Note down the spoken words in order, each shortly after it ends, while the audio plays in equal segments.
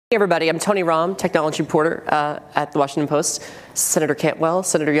Hey everybody, I'm Tony Rahm, technology reporter at the Washington Post. Senator Cantwell,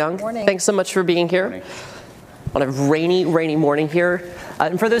 Senator Young, morning. Thanks so much for being here. Morning. On a rainy morning here.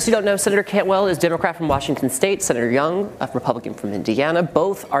 And for those who don't know, Senator Cantwell is Democrat from Washington State. Senator Young, a Republican from Indiana.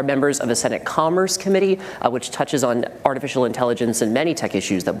 Both are members of the Senate Commerce Committee, which touches on artificial intelligence and many tech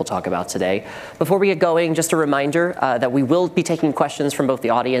issues that we'll talk about today. Before we get going, just a reminder that we will be taking questions from both the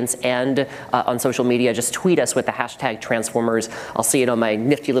audience and on social media. Just tweet us with the hashtag Transformers. I'll see it on my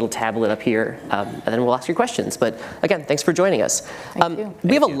nifty little tablet up here, and then we'll ask your questions. But again, thanks for joining us. Thank you.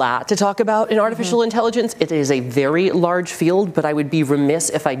 We have a lot to talk about in artificial intelligence. It is a very large field, but I would be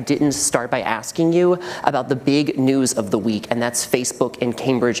remiss if I didn't start by asking you about the big news of the week, and that's Facebook and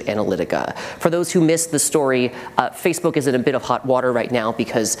Cambridge Analytica. For those who missed the story, Facebook is in a bit of hot water right now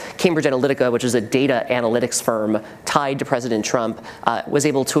because Cambridge Analytica, which is a data analytics firm tied to President Trump, was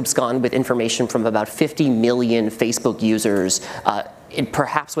able to abscond with information from about 50 million Facebook users,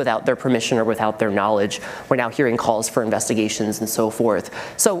 perhaps without their permission or without their knowledge. We're now hearing calls for investigations and so forth.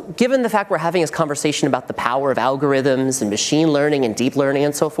 So given the fact we're having this conversation about the power of algorithms and machine learning and deep learning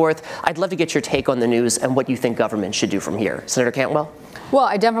and so forth, I'd love to get your take on the news and what you think government should do from here. Senator Cantwell? Well,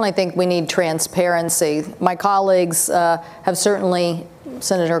 I definitely think we need transparency. My colleagues have certainly,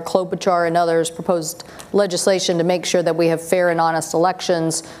 Senator Klobuchar and others, proposed legislation to make sure that we have fair and honest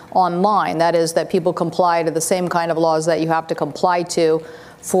elections online. That is, that people comply to the same kind of laws that you have to comply to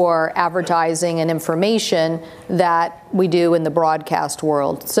for advertising and information that we do in the broadcast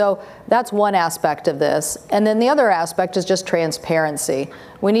world. So that's one aspect of this. And then the other aspect is just transparency.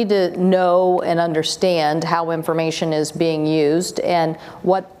 We need to know and understand how information is being used and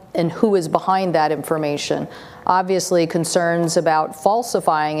what and who is behind that information. Obviously, concerns about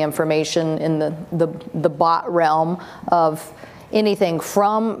falsifying information in the bot realm of anything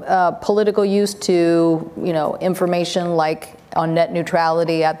from political use to, information like on net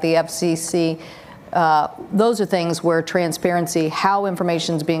neutrality at the FCC. Those are things where transparency, how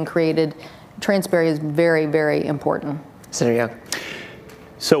information is being created, transparency is very, very important. Senator Young.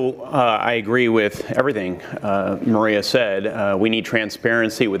 So I agree with everything Maria said. We need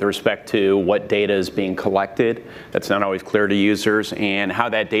transparency with respect to what data is being collected. That's not always clear to users, and how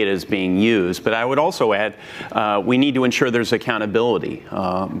that data is being used. But I would also add, we need to ensure there's accountability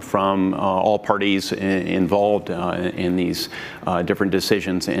from all parties involved in these different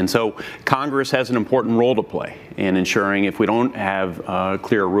decisions. And so Congress has an important role to play in ensuring if we don't have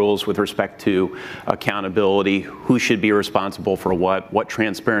clear rules with respect to accountability, who should be responsible for what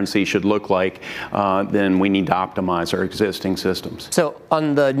transparency should look like, then we need to optimize our existing systems. So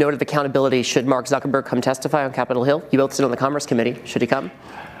on the note of accountability, should Mark Zuckerberg come testify on Capitol Hill? You both sit on the Commerce Committee. Should he come?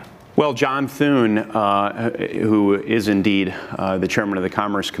 Well, John Thune, who is indeed the chairman of the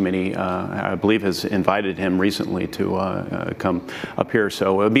Commerce Committee, I believe has invited him recently to come up here.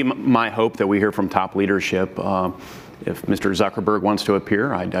 So it would be my hope that we hear from top leadership. If Mr. Zuckerberg wants to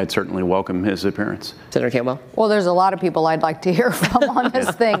appear, I'd certainly welcome his appearance. Senator Cantwell? Well, there's a lot of people I'd like to hear from on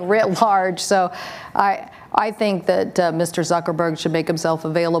this thing writ large. So I think that Mr. Zuckerberg should make himself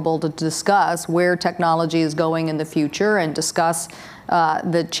available to discuss where technology is going in the future and discuss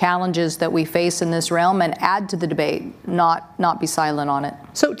the challenges that we face in this realm and add to the debate, not be silent on it.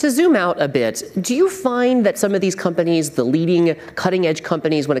 So to zoom out a bit, do you find that some of these companies, the leading cutting edge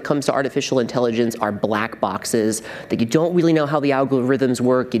companies when it comes to artificial intelligence, are black boxes, that you don't really know how the algorithms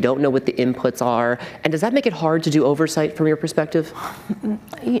work, you don't know what the inputs are, and does that make it hard to do oversight from your perspective?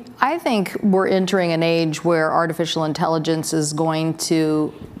 I think we're entering an age where artificial intelligence is going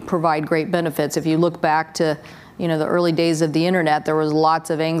to provide great benefits. If you look back to the early days of the internet, there was lots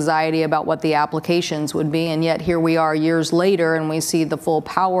of anxiety about what the applications would be, and yet here we are years later and we see the full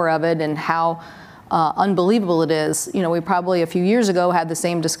power of it and how unbelievable it is. We probably a few years ago had the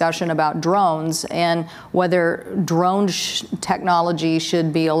same discussion about drones and whether drone technology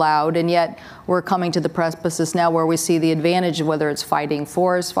should be allowed, and yet we're coming to the precipice now where we see the advantage of whether it's fighting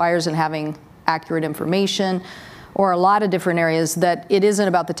forest fires and having accurate information, or a lot of different areas, that it isn't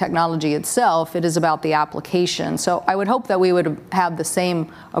about the technology itself, it is about the application. So I would hope that we would have the same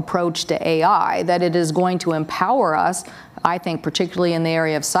approach to AI, that it is going to empower us, I think particularly in the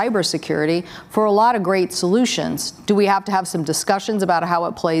area of cybersecurity, for a lot of great solutions. Do we have to have some discussions about how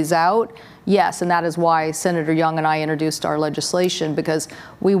it plays out? Yes, and that is why Senator Young and I introduced our legislation, because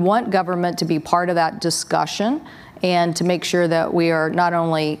we want government to be part of that discussion and to make sure that we are not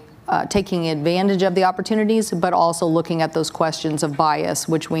only taking advantage of the opportunities, but also looking at those questions of bias,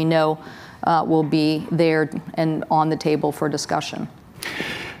 which we know will be there and on the table for discussion.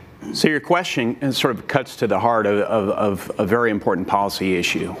 So your question sort of cuts to the heart of a very important policy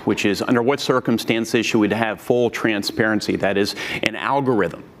issue, which is under what circumstances should we have full transparency, that is, an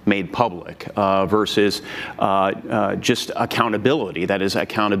algorithm made public versus just accountability. That is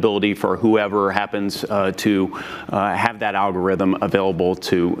accountability for whoever happens to have that algorithm available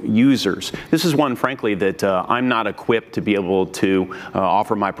to users. This is one, frankly, that I'm not equipped to be able to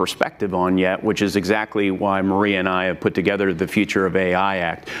offer my perspective on yet, which is exactly why Maria and I have put together the Future of AI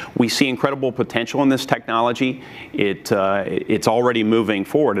Act. We see incredible potential in this technology. It's already moving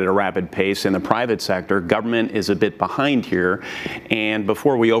forward at a rapid pace in the private sector. Government is a bit behind here, and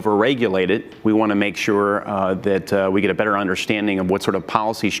before we overregulate it, we want to make sure that we get a better understanding of what sort of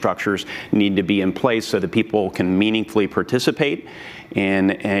policy structures need to be in place so that people can meaningfully participate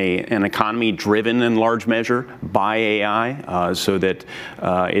in an economy driven in large measure by AI, so that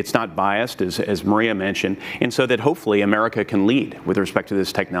it's not biased, as Maria mentioned, and so that hopefully America can lead with respect to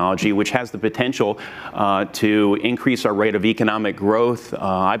this technology, which has the potential to increase our rate of economic growth.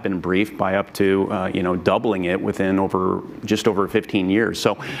 I've been briefed by up to doubling it within just over 15 years.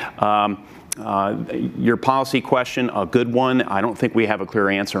 So. Your policy question, a good one. I don't think we have a clear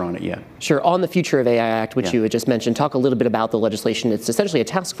answer on it yet. Sure. On the Future of AI Act, which you had just mentioned, talk a little bit about the legislation. It's essentially a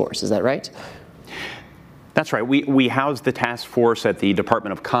task force, is that right? That's right. We house the task force at the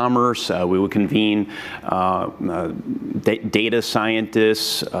Department of Commerce. We will convene data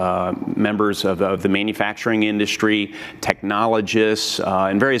scientists, members of the manufacturing industry, technologists,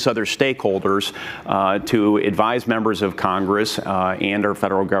 and various other stakeholders to advise members of Congress and our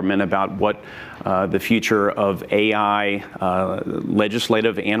federal government about what the future of AI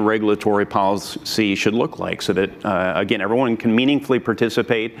legislative and regulatory policy should look like, so that, again, everyone can meaningfully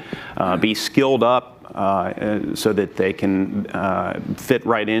participate, be skilled up, so that they can fit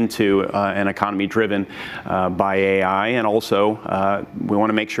right into an economy driven by AI. And also, we want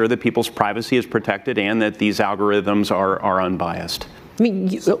to make sure that people's privacy is protected and that these algorithms are unbiased. I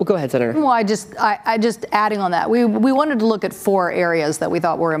mean, go ahead, Senator. Well, I just adding on that, we wanted to look at 4 areas that we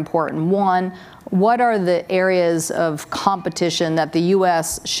thought were important. One, what are the areas of competition that the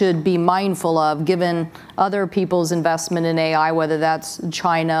U.S. should be mindful of given other people's investment in AI, whether that's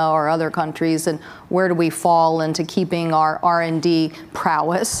China or other countries, and where do we fall into keeping our R&D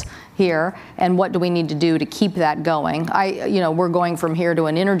prowess here, and what do we need to do to keep that going? We're going from here to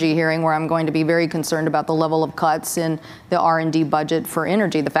an energy hearing where I'm going to be very concerned about the level of cuts in the R&D budget for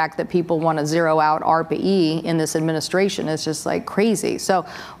energy. The fact that people want to zero out ARPA-E in this administration is just like crazy. So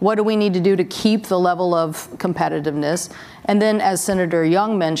what do we need to do to keep the level of competitiveness? And then, as Senator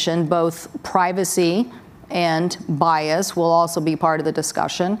Young mentioned, both privacy and bias will also be part of the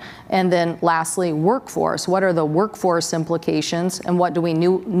discussion. And then lastly, workforce. What are the workforce implications and what do we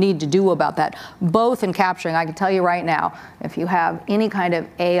need to do about that? Both in capturing, I can tell you right now, if you have any kind of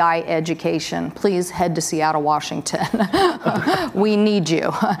AI education, please head to Seattle, Washington. We need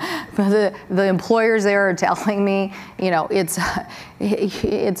you. The employers there are telling me, it's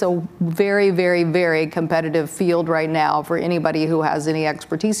a very, very, very competitive field right now for anybody who has any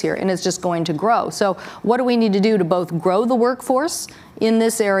expertise here, and it's just going to grow. So what do we need to do to both grow the workforce in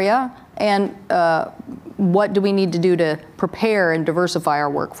this area, and what do we need to do to prepare and diversify our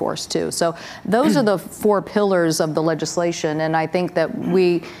workforce too? So those are the 4 pillars of the legislation, and I think that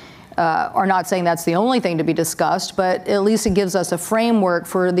we are not saying that's the only thing to be discussed, but at least it gives us a framework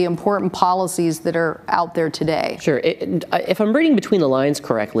for the important policies that are out there today. Sure. If I'm reading between the lines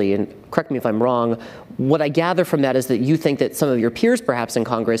correctly, and correct me if I'm wrong, what I gather from that is that you think that some of your peers perhaps in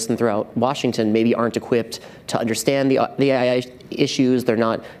Congress and throughout Washington maybe aren't equipped to understand the AI issues. They're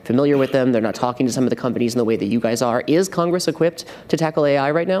not familiar with them. They're not talking to some of the companies in the way that you guys are. Is Congress equipped to tackle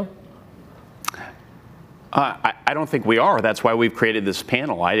AI right now? I don't think we are. That's why we've created this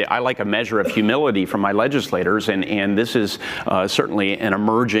panel. I like a measure of humility from my legislators, and this is certainly an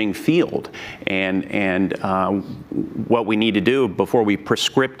emerging field. And what we need to do before we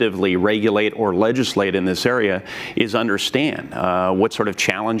prescriptively regulate or legislate in this area is understand what sort of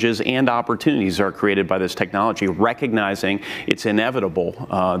challenges and opportunities are created by this technology, recognizing it's inevitable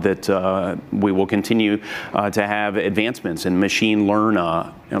that we will continue to have advancements in machine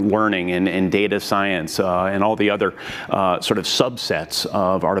learning and data science and all the other sort of subsets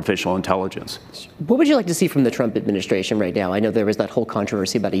of artificial intelligence. What would you like to see from the Trump administration right now? I know there was that whole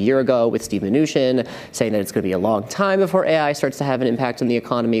controversy about a year ago with Steve Mnuchin saying that it's going to be a long time before AI starts to have an impact on the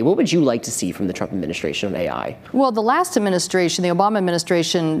economy. What would you like to see from the Trump administration on AI? Well, the last administration, the Obama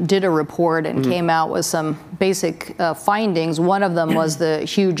administration, did a report and came out with some basic findings. One of them was the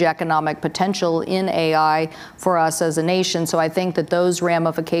huge economic potential in AI for us as a nation. So I think that those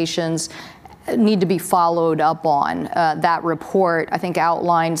ramifications need to be followed up on. That report, I think,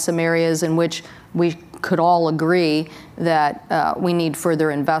 outlined some areas in which we could all agree that we need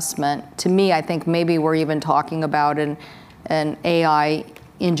further investment. To me, I think maybe we're even talking about an AI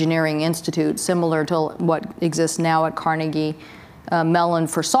engineering institute, similar to what exists now at Carnegie Mellon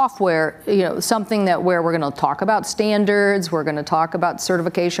for software, something that where we're going to talk about standards, we're going to talk about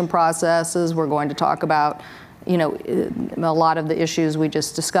certification processes, we're going to talk about, a lot of the issues we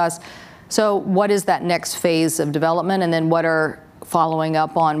just discussed. So what is that next phase of development, and then following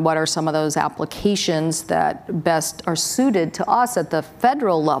up on what are some of those applications that best are suited to us at the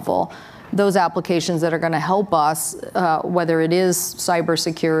federal level, those applications that are going to help us, whether it is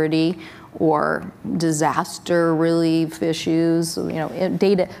cybersecurity or disaster relief issues,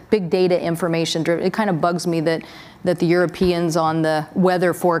 big data information driven. It kind of bugs me that the Europeans on the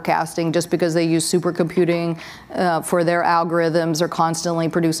weather forecasting, just because they use supercomputing for their algorithms, are constantly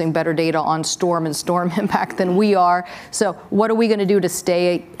producing better data on storm and storm impact than we are. So what are we going to do to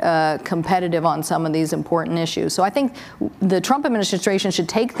stay competitive on some of these important issues? So I think the Trump administration should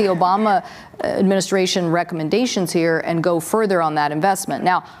take the Obama administration recommendations here and go further on that investment.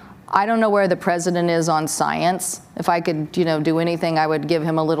 Now, I don't know where the president is on science. If I could, do anything, I would give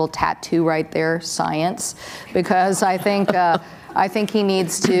him a little tattoo right there, science, because I think he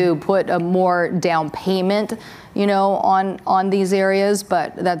needs to put a more down payment, on these areas.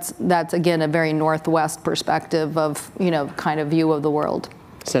 But that's again a very Northwest perspective of, kind of view of the world.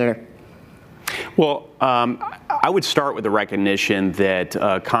 Senator. Well, I would start with the recognition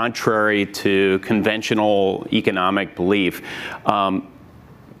that contrary to conventional economic belief,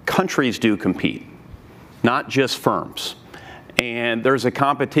 countries do compete, not just firms. And there's a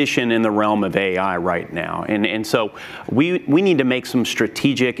competition in the realm of AI right now. And so we need to make some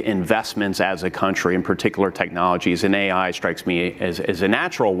strategic investments as a country in particular technologies. And AI strikes me as a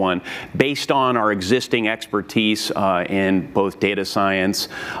natural one based on our existing expertise in both data science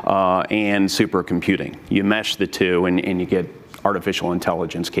and supercomputing. You mesh the two and you get artificial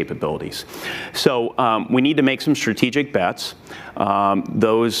intelligence capabilities. So we need to make some strategic bets.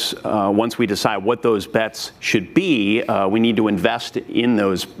 Once we decide what those bets should be, we need to invest in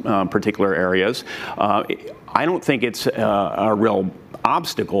those particular areas. I don't think it's a real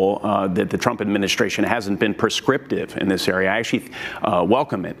obstacle that the Trump administration hasn't been prescriptive in this area. I actually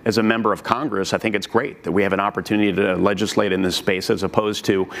welcome it. As a member of Congress, I think it's great that we have an opportunity to legislate in this space as opposed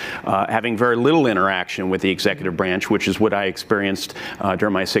to having very little interaction with the executive branch, which is what I experienced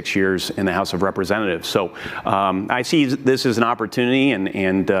during my 6 years in the House of Representatives. So I see this as an opportunity,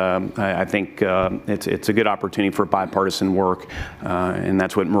 and I think it's a good opportunity for bipartisan work, and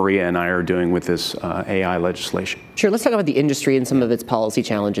that's what Maria and I are doing with this AI legislation. Sure, let's talk about the industry and some of its policy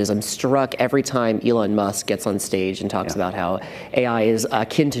challenges. I'm struck every time Elon Musk gets on stage and talks about how AI is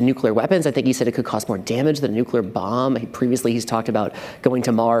akin to nuclear weapons. I think he said it could cause more damage than a nuclear bomb. Previously, he's talked about going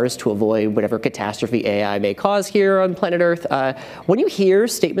to Mars to avoid whatever catastrophe AI may cause here on planet Earth. When you hear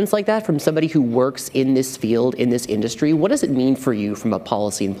statements like that from somebody who works in this field, in this industry, what does it mean for you from a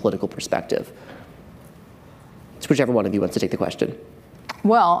policy and political perspective? It's whichever one of you wants to take the question.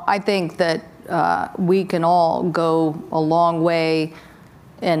 Well, I think that we can all go a long way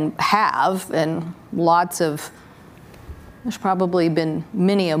and there's probably been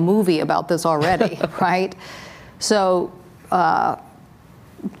many a movie about this already, right? So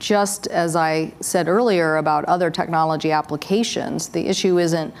just as I said earlier about other technology applications, the issue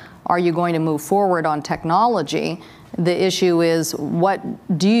isn't, are you going to move forward on technology? The issue is, what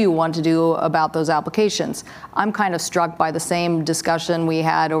do you want to do about those applications? I'm kind of struck by the same discussion we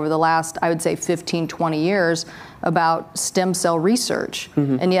had over the last, I would say, 15, 20 years about stem cell research.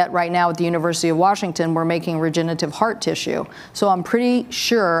 And yet right now at the University of Washington, we're making regenerative heart tissue. So I'm pretty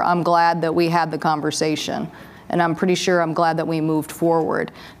sure, I'm glad that we had the conversation. And I'm pretty sure I'm glad that we moved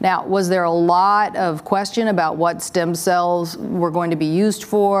forward. Now, was there a lot of question about what stem cells were going to be used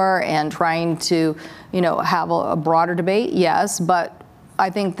for and trying to, have a broader debate? Yes, but I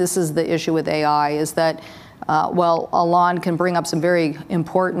think this is the issue with AI is that, well, Alon can bring up some very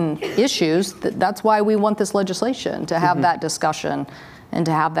important issues. That's why we want this legislation, to have that discussion and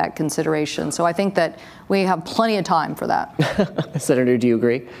to have that consideration. So I think that we have plenty of time for that. Senator, do you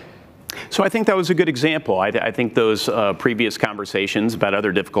agree? So I think that was a good example. I think those previous conversations about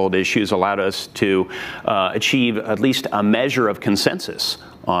other difficult issues allowed us to achieve at least a measure of consensus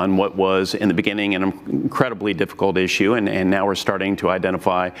on what was in the beginning an incredibly difficult issue, and now we're starting to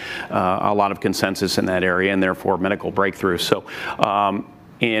identify a lot of consensus in that area and therefore medical breakthroughs. So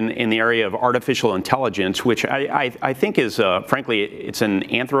in the area of artificial intelligence, which I think is, frankly, it's an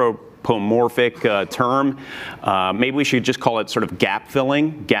anthropomorphic term. Maybe we should just call it sort of gap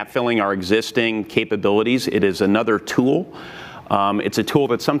filling our existing capabilities. It is another tool It's a tool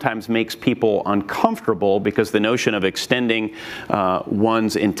that sometimes makes people uncomfortable because the notion of extending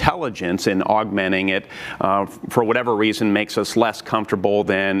one's intelligence and augmenting it, for whatever reason, makes us less comfortable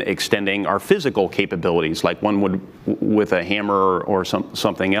than extending our physical capabilities, like one would with a hammer or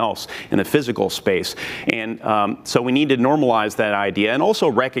something else in the physical space. And so we need to normalize that idea and also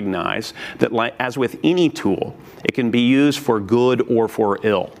recognize that, as with any tool, it can be used for good or for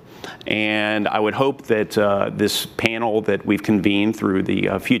ill. And I would hope that this panel that we've convened through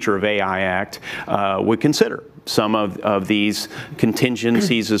the Future of AI Act would consider some of these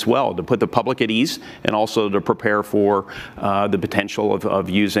contingencies as well, to put the public at ease and also to prepare for the potential of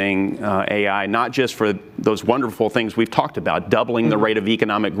using AI, not just for those wonderful things we've talked about, doubling the rate of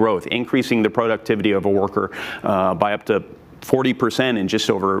economic growth, increasing the productivity of a worker by up to 40% in just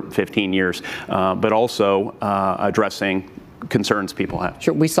over 15 years, but also addressing concerns people have.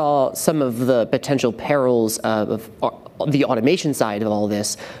 Sure. We saw some of the potential perils of the automation side of all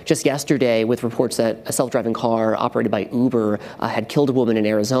this just yesterday with reports that a self-driving car operated by Uber had killed a woman in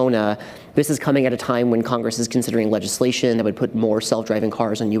Arizona. This is coming at a time when Congress is considering legislation that would put more self-driving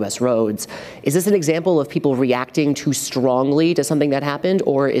cars on U.S. roads. Is this an example of people reacting too strongly to something that happened,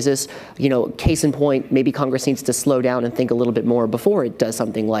 or is this, case in point, maybe Congress needs to slow down and think a little bit more before it does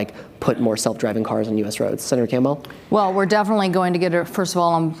something like put more self-driving cars on U.S. roads? Senator Cantwell? Well, we're definitely going to get it. First of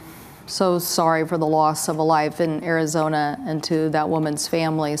all, I'm so sorry for the loss of a life in Arizona and to that woman's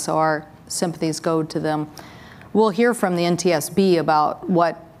family, so our sympathies go to them. We'll hear from the NTSB about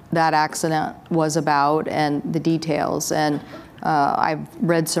what that accident was about and the details, and I've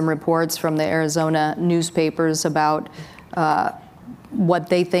read some reports from the Arizona newspapers about what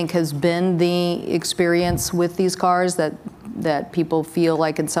they think has been the experience with these cars, that people feel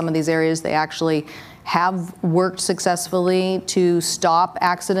like in some of these areas they actually have worked successfully to stop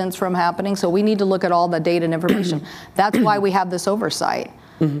accidents from happening. So we need to look at all the data and information. That's why we have this oversight.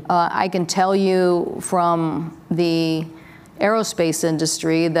 I can tell you from the aerospace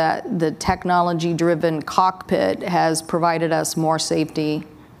industry that the technology-driven cockpit has provided us more safety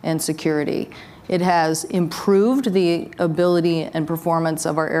and security. It has improved the ability and performance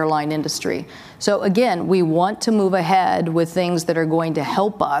of our airline industry. So again, we want to move ahead with things that are going to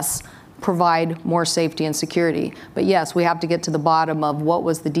help us provide more safety and security. But yes, we have to get to the bottom of what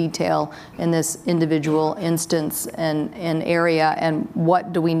was the detail in this individual instance and area, and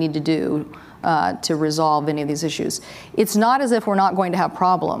what do we need to do to resolve any of these issues. It's not as if we're not going to have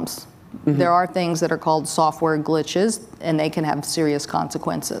problems. There are things that are called software glitches, and they can have serious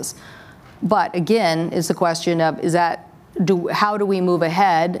consequences. But again, is the question of, how do we move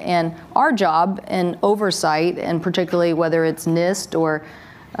ahead? And our job and oversight, and particularly whether it's NIST or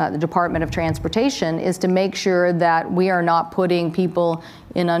the Department of Transportation, is to make sure that we are not putting people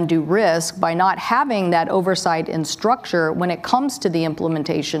in undue risk by not having that oversight and structure when it comes to the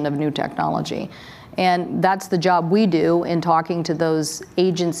implementation of new technology. And that's the job we do in talking to those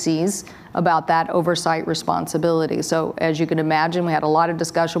agencies about that oversight responsibility. So as you can imagine, we had a lot of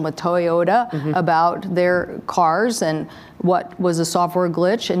discussion with Toyota about their cars and what was a software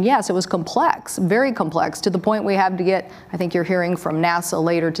glitch. And yes, it was complex, very complex, to the point we had to get, I think you're hearing from NASA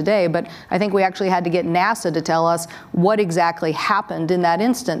later today, but I think we actually had to get NASA to tell us what exactly happened in that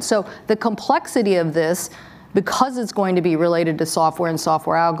instance. So the complexity of this, because it's going to be related to software and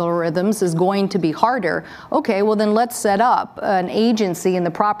software algorithms, is going to be harder. Okay, well then let's set up an agency and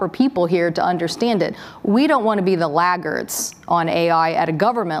the proper people here to understand it. We don't want to be the laggards on AI at a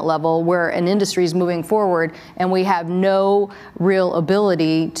government level where an industry is moving forward and we have no real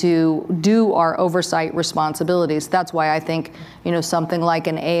ability to do our oversight responsibilities. That's why I think, something like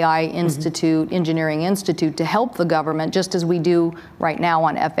an AI institute, engineering institute, to help the government, just as we do right now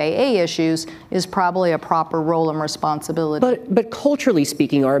on FAA issues, is probably a proper role and responsibility. But culturally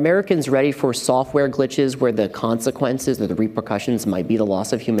speaking, are Americans ready for software glitches where the consequences or the repercussions might be the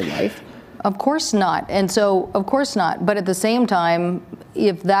loss of human life? Of course not. And so, of course not. But at the same time,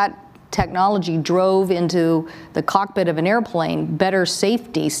 if that technology drove into the cockpit of an airplane better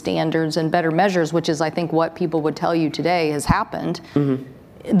safety standards and better measures, which is, I think, what people would tell you today has happened,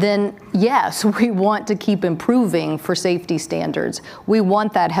 then yes, we want to keep improving for safety standards. We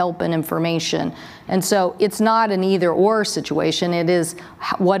want that help and information. And so it's not an either-or situation. It is,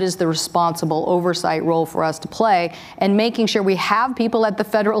 what is the responsible oversight role for us to play, and making sure we have people at the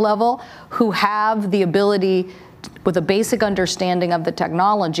federal level who have the ability, with a basic understanding of the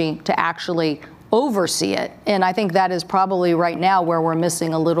technology, to actually oversee it. And I think that is probably right now where we're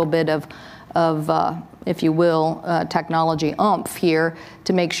missing a little bit of if you will, technology oomph here,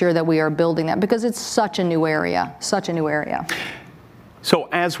 to make sure that we are building that, because it's such a new area, such a new area. So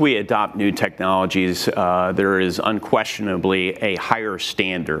as we adopt new technologies, there is unquestionably a higher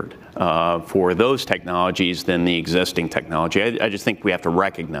standard for those technologies than the existing technology. I just think we have to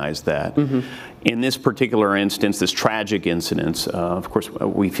recognize that. In this particular instance, this tragic incident, of course,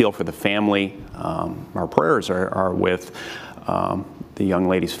 we feel for the family. Our prayers are with the young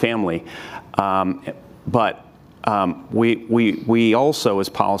lady's family. But we also, as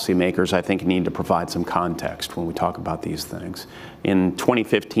policymakers, I think, need to provide some context when we talk about these things. In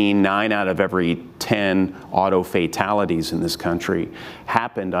 2015, 9 out of every 10 auto fatalities in this country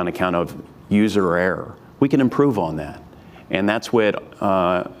happened on account of user error. We can improve on that. And that's what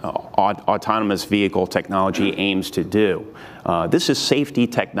autonomous vehicle technology aims to do. This is safety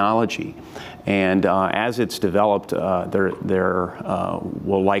technology. And as it's developed, there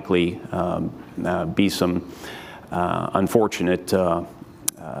will likely be some unfortunate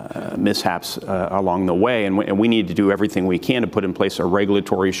mishaps along the way, and we need to do everything we can to put in place a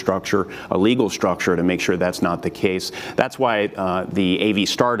regulatory structure, a legal structure to make sure that's not the case. That's why the AV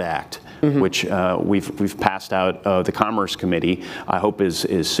START Act, which we've passed out of the Commerce Committee, I hope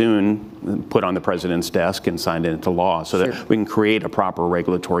is soon put on the President's desk and signed into law, so that we can create a proper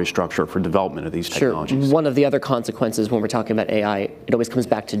regulatory structure for development of these technologies. One of the other consequences when we're talking about AI, it always comes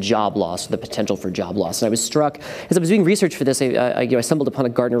back to job loss, the potential for job loss. And I was struck, as I was doing research for this, I stumbled upon a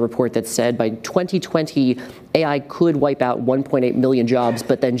Gartner report that said by 2020, AI could wipe out 1.8 million jobs,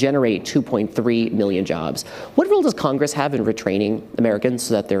 but then generate 2.3 million jobs. What role does Congress have in retraining Americans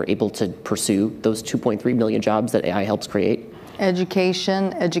so that they're able to pursue those 2.3 million jobs that AI helps create?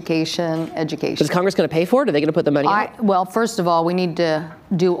 Education, education, education. Is Congress going to pay for it? Are they going to put the money out? Well, first of all, we need to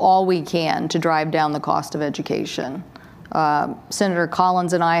do all we can to drive down the cost of education. Senator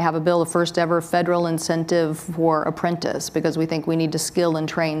Collins and I have a bill, the first ever federal incentive for apprentice, because we think we need to skill and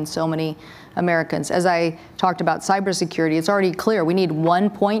train so many Americans. As I talked about cybersecurity, it's already clear we need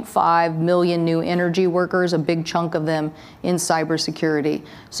 1.5 million new energy workers, a big chunk of them in cybersecurity.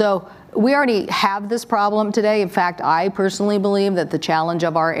 So we already have this problem today. In fact, I personally believe that the challenge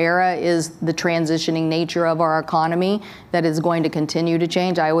of our era is the transitioning nature of our economy that is going to continue to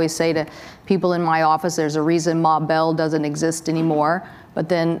change. I always say to people in my office, there's a reason Ma Bell doesn't exist anymore. But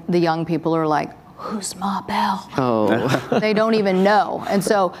then the young people are like, who's Ma Bell? Oh. They don't even know. And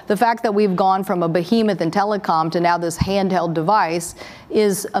so the fact that we've gone from a behemoth in telecom to now this handheld device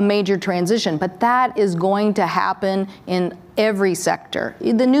is a major transition. But that is going to happen in every sector.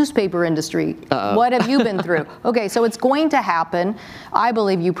 The newspaper industry, what have you been through? Okay, so it's going to happen. I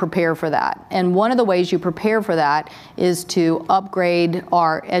believe you prepare for that. And one of the ways you prepare for that is to upgrade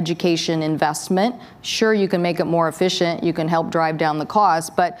our education investment. Sure, you can make it more efficient, you can help drive down the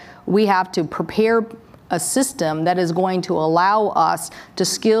cost, but we have to prepare a system that is going to allow us to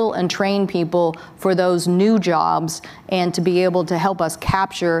skill and train people for those new jobs and to be able to help us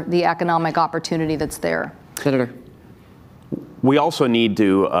capture the economic opportunity that's there. Senator. We also need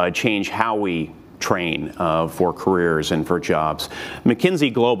to change how we train for careers and for jobs.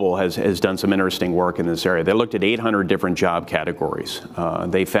 McKinsey Global has done some interesting work in this area. They looked at 800 different job categories.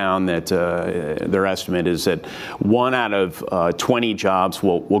 They found that their estimate is that 1 out of 20 jobs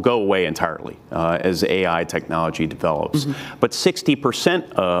will go away entirely as AI technology develops. But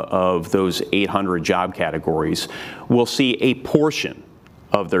 60% of those 800 job categories will see a portion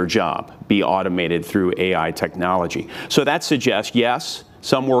of their job be automated through AI technology. So that suggests, yes,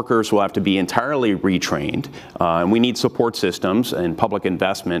 some workers will have to be entirely retrained, and we need support systems and public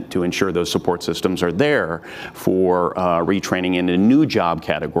investment to ensure those support systems are there for retraining into new job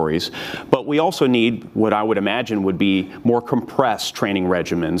categories. But we also need what I would imagine would be more compressed training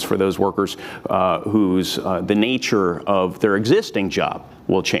regimens for those workers whose the nature of their existing job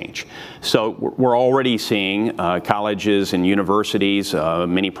will change. So we're already seeing colleges and universities,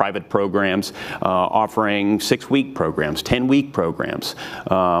 many private programs offering 6-week programs, 10-week programs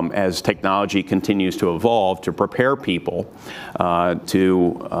as technology continues to evolve to prepare people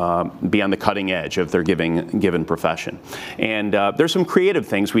to be on the cutting edge of their given profession. And there's some creative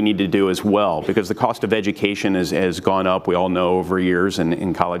things we need to do as well, because the cost of education has gone up, we all know, over years, and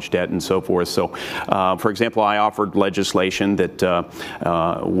in college debt and so forth. So for example, I offered legislation that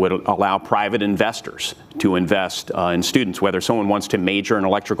would allow private investors to invest in students, whether someone wants to major in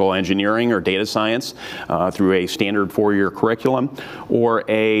electrical engineering or data science through a standard 4-year curriculum, or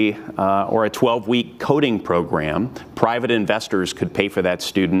a 12-week coding program. Private investors could pay for that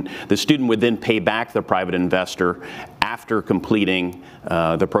student. The student would then pay back the private investor after completing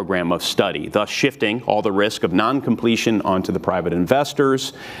the program of study, thus shifting all the risk of non-completion onto the private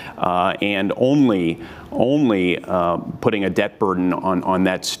investors and only putting a debt burden on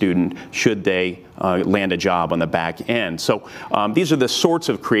that student should they land a job on the back end. So these are the sorts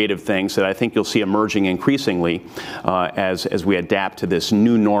of creative things that I think you'll see emerging increasingly as we adapt to this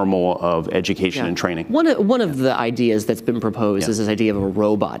new normal of education and training. One of the ideas that's been proposed is this idea of a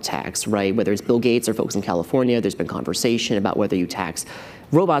robot tax, right? Whether it's Bill Gates or folks in California, there's been conversation about whether you tax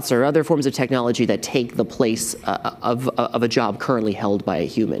robots or other forms of technology that take the place of a job currently held by a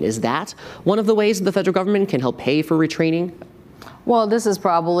human. Is that one of the ways that the federal government can help pay for retraining? Well, this is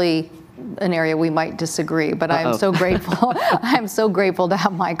probably an area we might disagree, but I'm so grateful. I'm so grateful to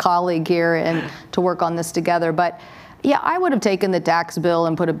have my colleague here and to work on this together. But yeah, I would have taken the tax bill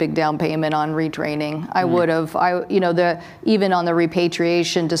and put a big down payment on retraining. I would have. Even on the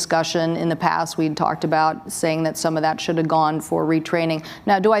repatriation discussion in the past, we'd talked about saying that some of that should have gone for retraining.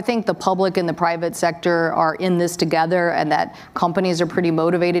 Now, do I think the public and the private sector are in this together and that companies are pretty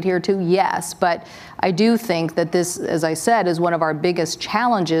motivated here too? Yes, but I do think that this, as I said, is one of our biggest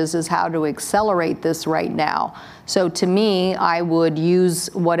challenges, is how to accelerate this right now. So to me, I would use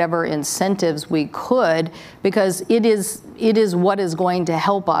whatever incentives we could, because it is what is going to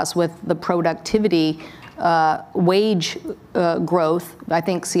help us with the productivity wage growth. I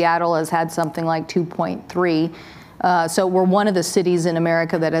think Seattle has had something like 2.3. So we're one of the cities in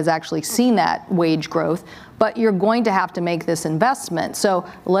America that has actually seen that wage growth. But you're going to have to make this investment. So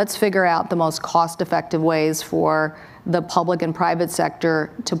let's figure out the most cost-effective ways for the public and private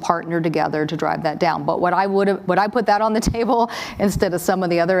sector to partner together to drive that down. But would I put that on the table instead of some of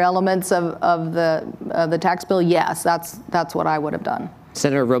the other elements of the tax bill? Yes, that's what I would have done.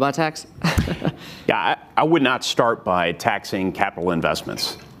 Senator, robot tax? Yeah, I would not start by taxing capital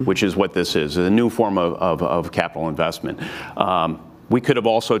investments, which is what this is, a new form of capital investment. We could have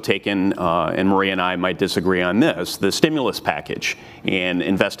also taken, and Maria and I might disagree on this, the stimulus package, and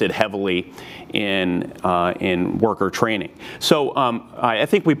invested heavily in worker training. So I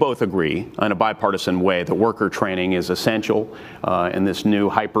think we both agree in a bipartisan way that worker training is essential in this new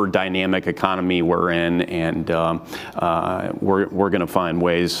hyper-dynamic economy we're in, and we're going to find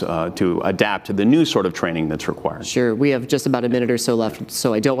ways to adapt to the new sort of training that's required. Sure. We have just about a minute or so left,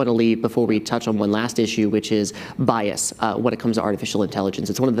 so I don't want to leave before we touch on one last issue, which is bias when it comes to artificial intelligence.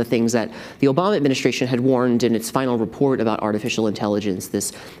 It's one of the things that the Obama administration had warned in its final report about artificial intelligence,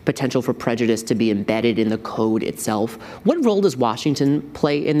 this potential for prejudice to be embedded in the code itself. What role does Washington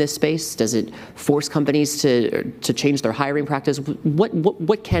play in this space? Does it force companies to change their hiring practice?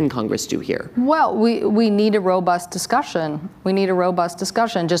 What can Congress do here? Well, we need a robust discussion. We need a robust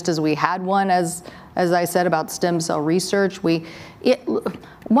discussion, just as we had one, as I said, about stem cell research.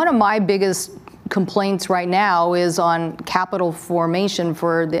 One of my biggest complaints right now is on capital formation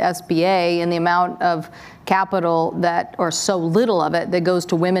for the SBA and the amount of capital that, or so little of it, that goes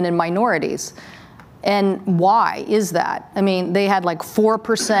to women and minorities. And why is that? I mean, they had like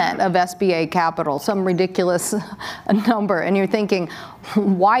 4% of SBA capital, some ridiculous number. And you're thinking,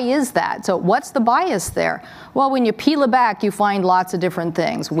 why is that? So what's the bias there? Well, when you peel it back, you find lots of different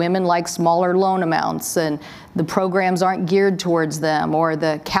things. Women like smaller loan amounts, and the programs aren't geared towards them, or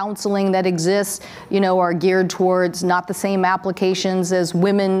the counseling that exists, are geared towards not the same applications as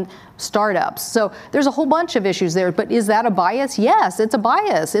women startups. So there's a whole bunch of issues there, but is that a bias? Yes, it's a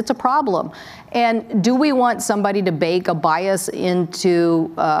bias. It's a problem. And do we want somebody to bake a bias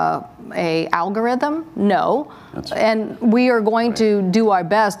into a algorithm? No. And we are going to do our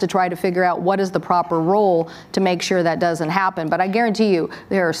best to try to figure out what is the proper role to make sure that doesn't happen. But I guarantee you,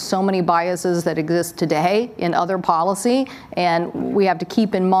 there are so many biases that exist today in other policy, and we have to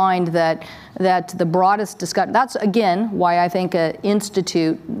keep in mind that the broadest discussion, that's again why I think an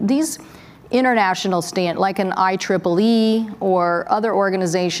institute, these international like an IEEE or other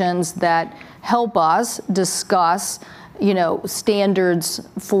organizations that help us discuss, standards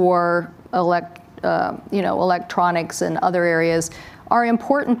for electronics and other areas, are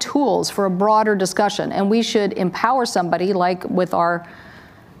important tools for a broader discussion. And we should empower somebody, like with our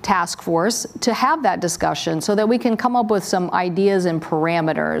task force, to have that discussion so that we can come up with some ideas and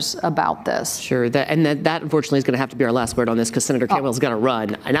parameters about this. Sure, that unfortunately is going to have to be our last word on this, because Senator Cantwell's got to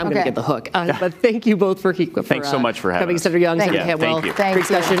run, and I'm going to get the hook. But thank you both for thanks so much for having us. Senator Young, Senator Cantwell. Thank you. Great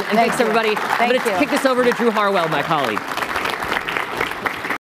discussion. And thanks everybody. I'm going to kick this over to Drew Harwell, my colleague.